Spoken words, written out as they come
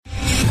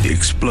The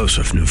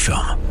explosive new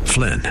film,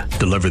 Flynn,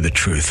 Deliver the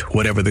Truth,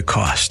 Whatever the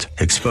Cost,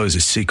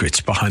 exposes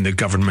secrets behind the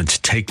government's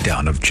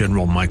takedown of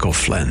General Michael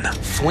Flynn.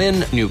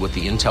 Flynn knew what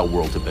the intel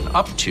world had been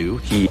up to.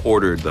 He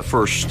ordered the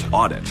first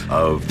audit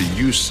of the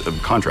use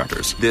of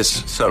contractors.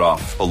 This set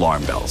off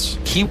alarm bells.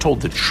 He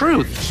told the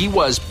truth. He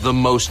was the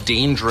most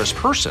dangerous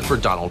person for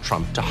Donald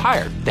Trump to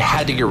hire. They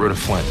had to get rid of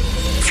Flynn.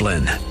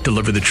 Flynn,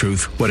 Deliver the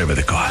Truth, Whatever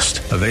the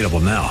Cost. Available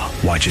now.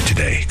 Watch it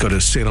today. Go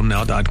to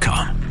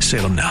salemnow.com.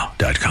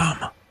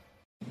 salemnow.com.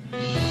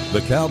 The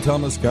Cal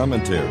Thomas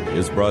Commentary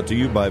is brought to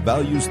you by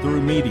Values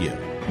Through Media.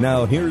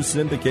 Now here's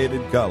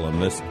syndicated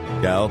columnist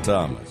Cal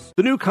Thomas.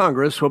 The new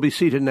Congress will be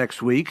seated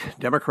next week.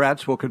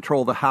 Democrats will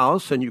control the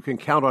House, and you can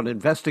count on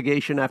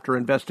investigation after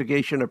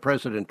investigation of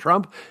President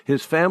Trump,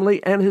 his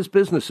family, and his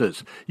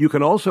businesses. You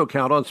can also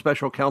count on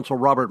Special Counsel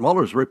Robert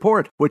Mueller's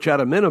report, which at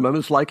a minimum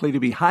is likely to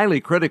be highly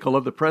critical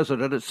of the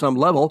president at some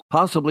level,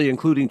 possibly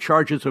including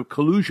charges of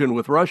collusion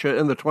with Russia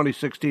in the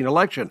 2016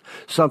 election,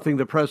 something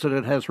the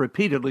president has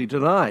repeatedly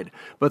denied.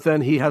 But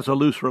then he has a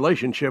loose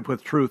relationship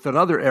with truth in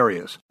other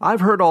areas. I've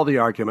heard all the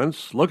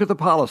arguments. Look at the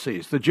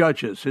policies, the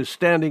judges, his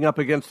standing up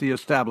against the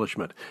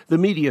establishment, the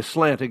media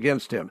slant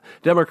against him.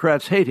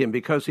 Democrats hate him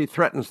because he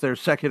threatens their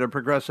secular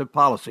progressive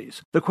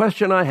policies. The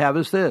question I have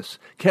is this: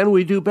 can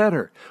we do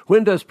better?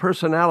 When does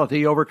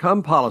personality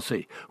overcome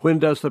policy? When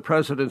does the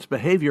president's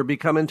behavior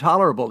become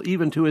intolerable,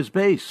 even to his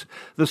base?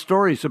 The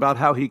stories about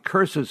how he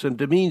curses and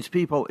demeans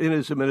people in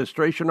his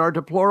administration are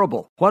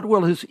deplorable. What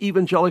will his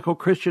evangelical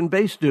Christian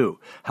base do?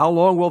 How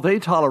long will they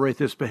tolerate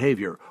this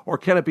behavior? Or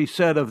can it be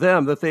said of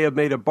them that they have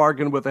made a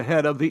bargain with the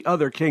head of the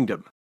other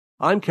kingdom?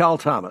 I'm Cal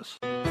Thomas.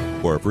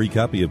 For a free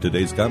copy of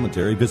today's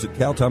commentary, visit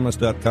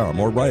calthomas.com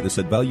or write us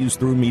at Values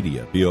Through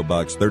Media, P.O.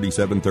 Box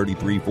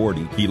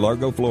 373340, Key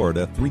Largo,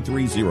 Florida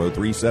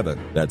 33037.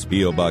 That's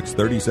P.O. Box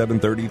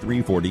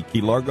 373340,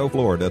 Key Largo,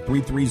 Florida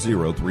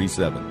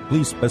 33037.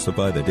 Please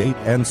specify the date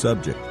and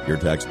subject. Your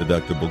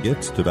tax-deductible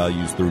gifts to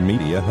Values Through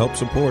Media help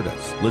support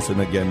us.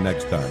 Listen again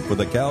next time for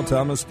the Cal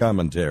Thomas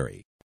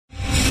Commentary.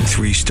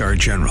 Three-star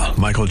General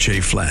Michael J.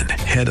 Flynn,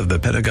 head of the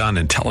Pentagon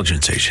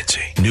Intelligence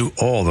Agency, knew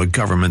all the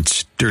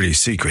government's dirty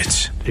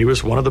secrets. He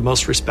was one of the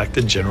most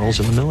respected generals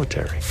in the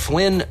military.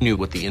 Flynn knew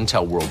what the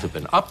intel world had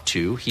been up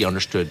to. He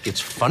understood its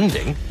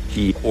funding.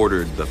 He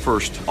ordered the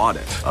first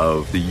audit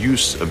of the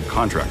use of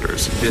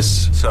contractors.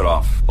 This set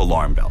off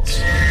alarm bells.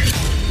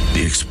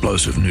 The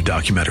explosive new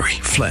documentary,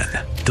 Flynn,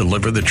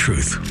 Deliver the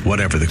Truth,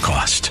 Whatever the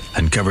Cost,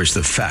 uncovers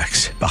the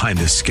facts behind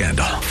this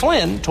scandal.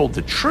 Flynn told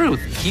the truth.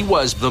 He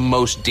was the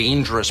most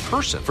dangerous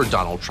person for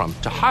Donald Trump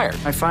to hire.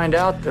 I find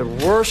out the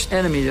worst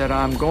enemy that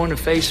I'm going to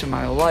face in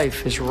my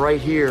life is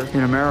right here in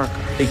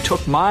America. They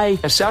took my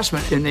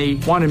assessment and they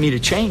wanted me to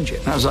change it.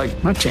 And I was like,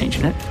 I'm not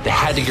changing it. They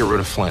had to get rid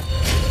of Flynn.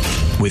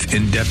 With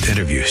in-depth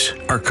interviews,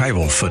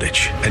 archival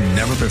footage, and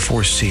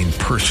never-before-seen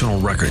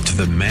personal records of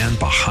the man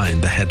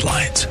behind the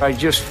headlines. I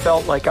just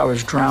felt like I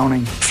was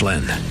drowning.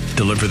 Flynn,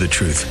 Deliver the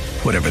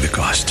Truth, Whatever the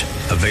Cost.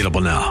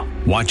 Available now.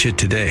 Watch it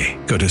today.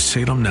 Go to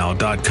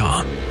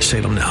salemnow.com.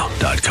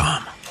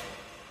 salemnow.com.